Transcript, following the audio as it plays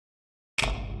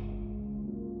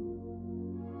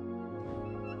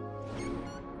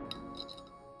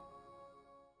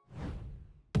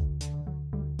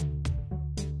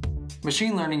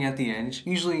Machine learning at the edge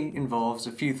usually involves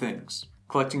a few things: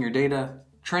 collecting your data,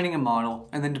 training a model,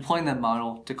 and then deploying that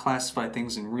model to classify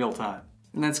things in real time.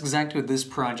 And that's exactly what this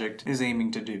project is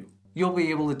aiming to do. You'll be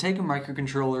able to take a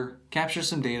microcontroller, capture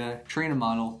some data, train a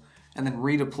model, and then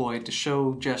redeploy it to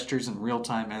show gestures in real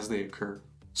time as they occur.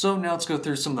 So now let's go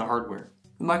through some of the hardware.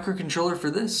 The microcontroller for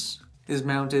this is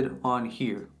mounted on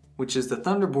here, which is the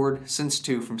Thunderboard Sense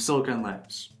 2 from Silicon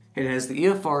Labs. It has the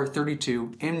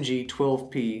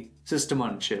EFR32MG12P system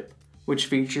on a chip, which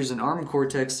features an Arm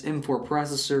Cortex-M4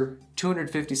 processor,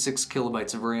 256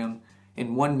 kilobytes of RAM,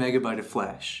 and 1 megabyte of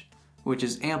flash, which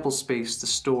is ample space to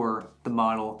store the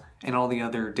model and all the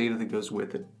other data that goes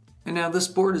with it. And now this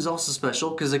board is also special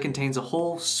because it contains a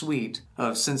whole suite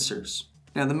of sensors.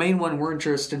 Now the main one we're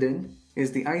interested in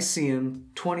is the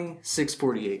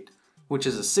ICM-20648, which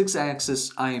is a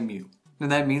 6-axis IMU. Now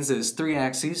that means that it's 3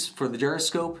 axes for the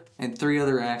gyroscope and 3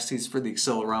 other axes for the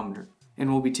accelerometer. And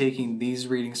we'll be taking these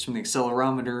readings from the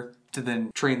accelerometer to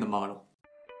then train the model.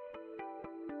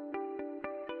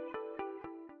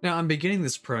 Now I'm beginning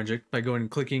this project by going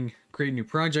and clicking create new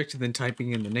project and then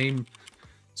typing in the name.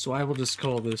 So I will just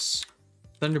call this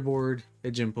Thunderboard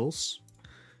Edge Impulse.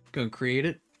 Go and create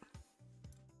it.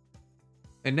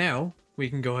 And now we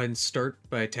can go ahead and start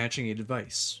by attaching a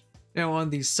device. Now on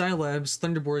the Scilab's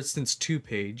Thunderboard Sense 2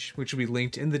 page, which will be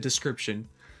linked in the description,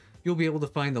 you'll be able to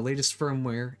find the latest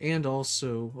firmware and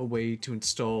also a way to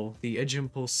install the Edge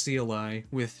Impulse CLI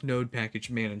with Node Package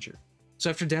Manager. So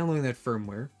after downloading that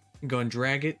firmware, you can go and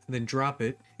drag it, and then drop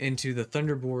it into the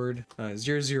Thunderboard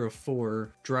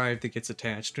 004 drive that gets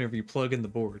attached whenever you plug in the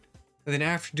board. And then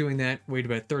after doing that, wait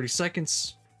about 30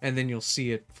 seconds, and then you'll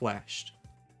see it flashed.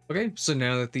 Okay, so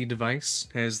now that the device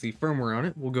has the firmware on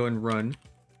it, we'll go and run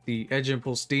the Edge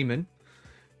Impulse daemon,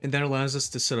 and that allows us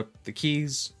to set up the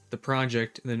keys, the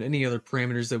project, and then any other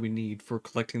parameters that we need for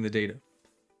collecting the data.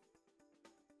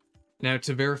 Now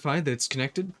to verify that it's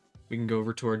connected, we can go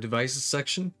over to our devices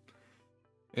section.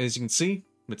 As you can see,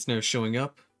 it's now showing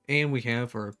up, and we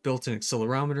have our built-in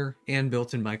accelerometer and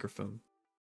built-in microphone.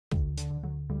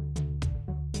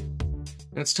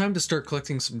 Now it's time to start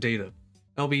collecting some data.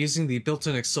 I'll be using the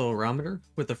built-in accelerometer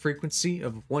with a frequency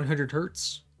of 100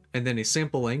 hertz and then a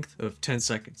sample length of 10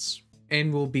 seconds.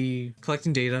 And we'll be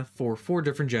collecting data for 4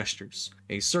 different gestures: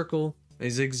 a circle, a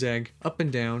zigzag, up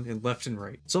and down, and left and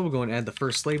right. So we'll go and add the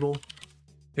first label,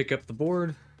 pick up the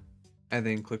board, and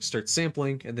then click start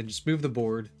sampling, and then just move the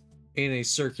board in a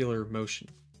circular motion.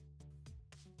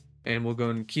 And we'll go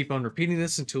and keep on repeating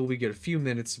this until we get a few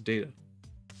minutes of data.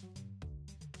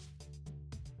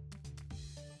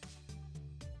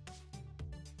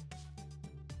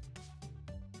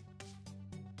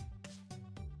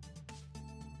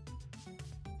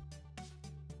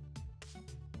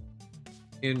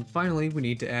 And finally, we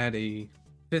need to add a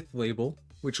 5th label,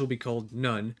 which will be called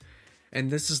None, and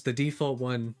this is the default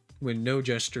one when no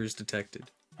gesture is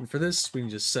detected. And for this, we can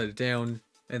just set it down,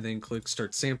 and then click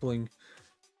Start Sampling,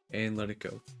 and let it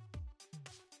go.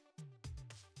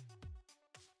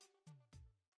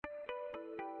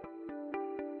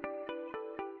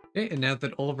 Okay, and now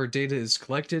that all of our data is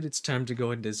collected, it's time to go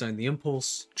ahead and design the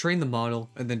impulse, train the model,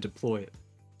 and then deploy it.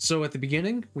 So at the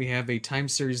beginning, we have a time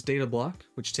series data block,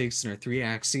 which takes in our 3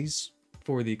 axes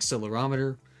for the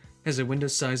accelerometer, has a window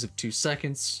size of 2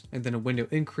 seconds, and then a window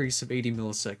increase of 80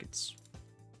 milliseconds.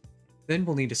 Then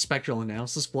we'll need a spectral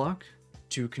analysis block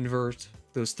to convert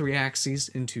those 3 axes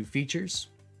into features,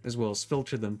 as well as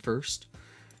filter them first.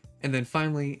 And then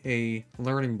finally, a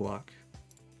learning block.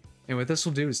 And what this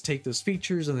will do is take those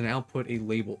features and then output a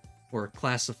label, or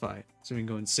classify. So we can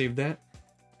go and save that.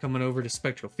 Come on over to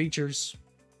spectral features.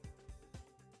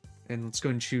 And let's go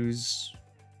and choose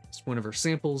one of our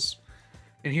samples.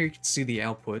 And here you can see the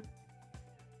output.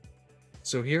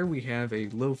 So here we have a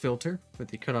low filter with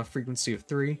the cutoff frequency of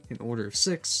 3 and order of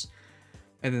 6.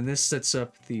 And then this sets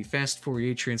up the fast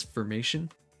Fourier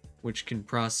transformation, which can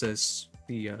process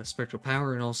the spectral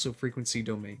power and also frequency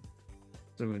domain.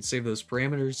 So I'm going to save those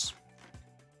parameters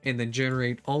and then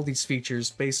generate all these features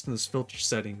based on those filter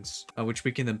settings, which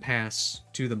we can then pass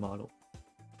to the model.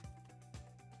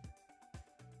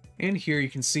 And here you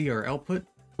can see our output.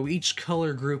 So each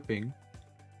color grouping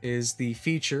is the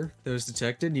feature that was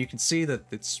detected. You can see that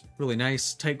it's really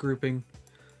nice, tight grouping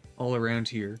all around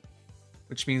here,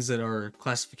 which means that our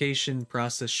classification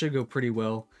process should go pretty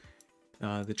well.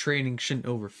 The training shouldn't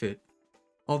overfit.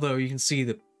 Although you can see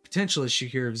the potential issue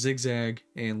here of zigzag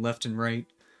and left and right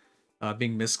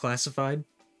being misclassified.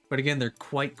 But again, they're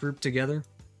quite grouped together,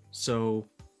 so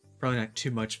probably not too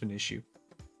much of an issue.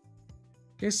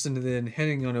 Okay, so then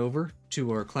heading on over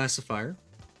to our classifier.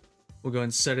 We'll go ahead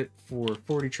and set it for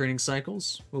 40 training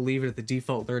cycles. We'll leave it at the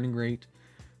default learning rate.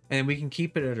 And we can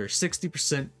keep it at our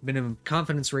 60% minimum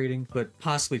confidence rating, but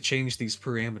possibly change these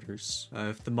parameters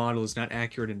if the model is not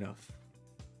accurate enough.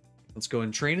 Let's go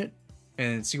and train it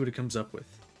and see what it comes up with.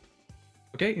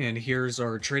 Okay, and here's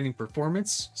our training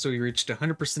performance. So we reached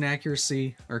 100%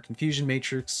 accuracy. Our confusion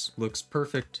matrix looks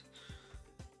perfect.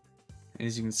 And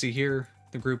as you can see here,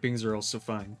 the groupings are also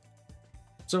fine.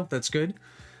 So that's good.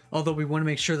 Although we want to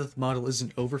make sure that the model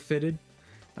isn't overfitted.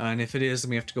 And if it is, then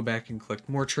we have to go back and collect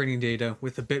more training data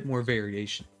with a bit more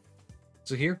variation.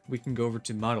 So here we can go over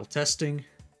to model testing,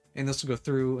 and this will go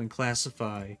through and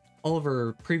classify all of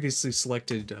our previously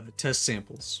selected test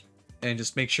samples and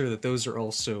just make sure that those are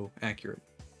also accurate.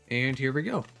 And here we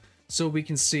go. So we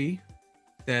can see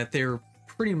that they're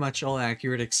pretty much all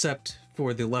accurate except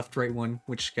for the left-right one,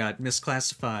 which got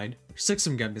misclassified. 6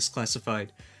 of them got misclassified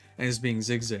as being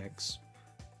zigzags,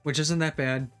 which isn't that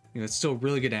bad. You know, it's still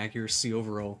really good accuracy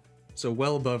overall, so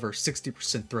well above our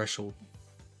 60% threshold.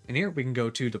 And here we can go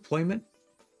to deployment,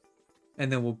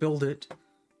 and then we'll build it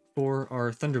for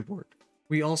our Thunderboard.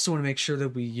 We also want to make sure that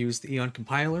we use the Eon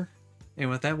compiler, and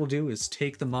what that will do is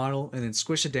take the model and then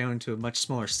squish it down into a much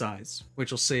smaller size,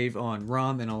 which will save on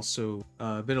ROM and also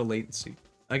a bit of latency.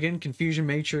 Again, confusion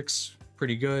matrix,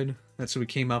 pretty good. That's what we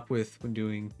came up with when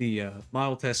doing the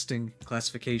model testing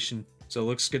classification, so it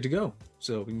looks good to go.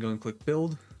 So we can go and click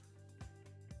build,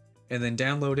 and then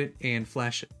download it and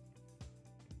flash it.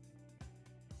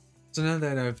 So now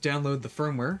that I've downloaded the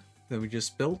firmware that we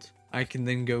just built, I can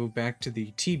then go back to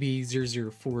the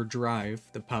TB004 drive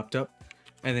that popped up,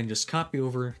 and then just copy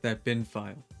over that bin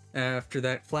file. After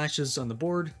that flashes on the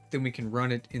board, then we can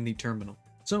run it in the terminal.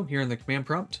 So here in the command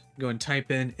prompt, go and type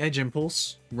in edge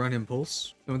impulse, run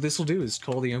impulse, and what this will do is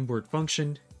call the onboard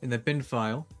function in the bin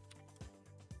file,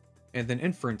 and then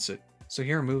inference it. So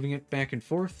here I'm moving it back and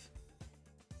forth.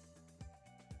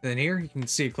 Then here you can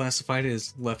see it classified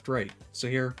as left right. So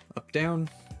here, up down.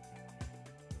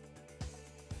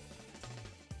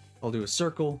 I'll do a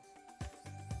circle.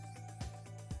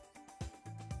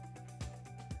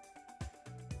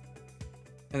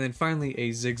 And then finally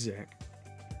a zigzag.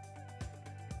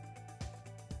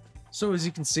 So as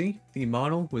you can see, the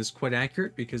model was quite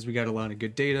accurate because we got a lot of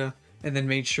good data and then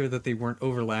made sure that they weren't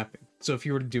overlapping. So if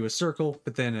you were to do a circle,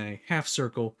 but then a half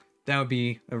circle, that would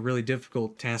be a really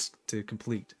difficult task to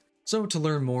complete. So to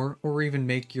learn more, or even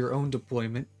make your own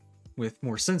deployment with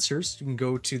more sensors, you can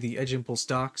go to the Edge Impulse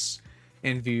docs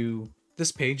and view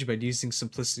this page by using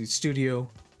Simplicity Studio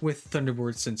with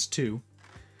Thunderboard Sense 2.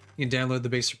 You can download the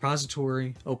base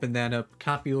repository, open that up,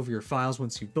 copy over your files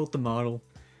once you've built the model,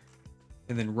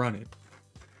 and then run it.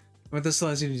 What this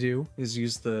allows you to do is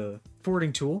use the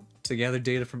forwarding tool to gather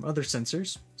data from other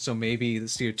sensors, so maybe the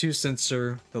CO2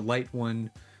 sensor, the light one,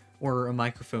 or a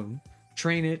microphone,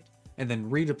 train it, and then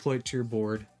redeploy it to your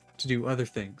board to do other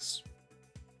things.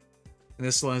 And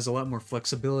this allows a lot more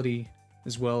flexibility,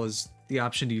 as well as the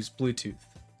option to use Bluetooth.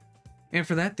 And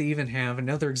for that, they even have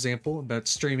another example about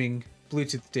streaming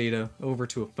Bluetooth data over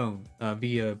to a phone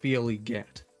via BLE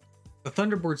GAT. The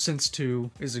Thunderboard Sense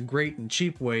 2 is a great and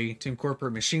cheap way to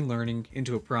incorporate machine learning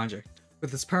into a project.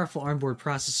 With its powerful onboard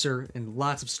processor and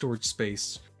lots of storage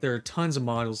space, there are tons of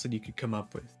models that you could come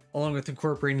up with, along with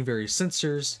incorporating various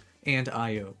sensors and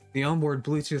I/O. The onboard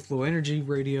Bluetooth Low Energy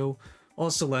radio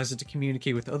also allows it to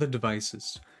communicate with other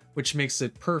devices, which makes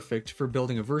it perfect for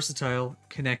building a versatile,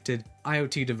 connected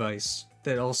IoT device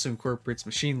that also incorporates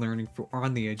machine learning for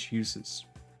on-the-edge uses.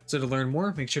 So to learn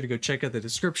more, make sure to go check out the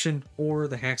description or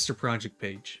the Hackster project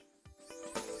page.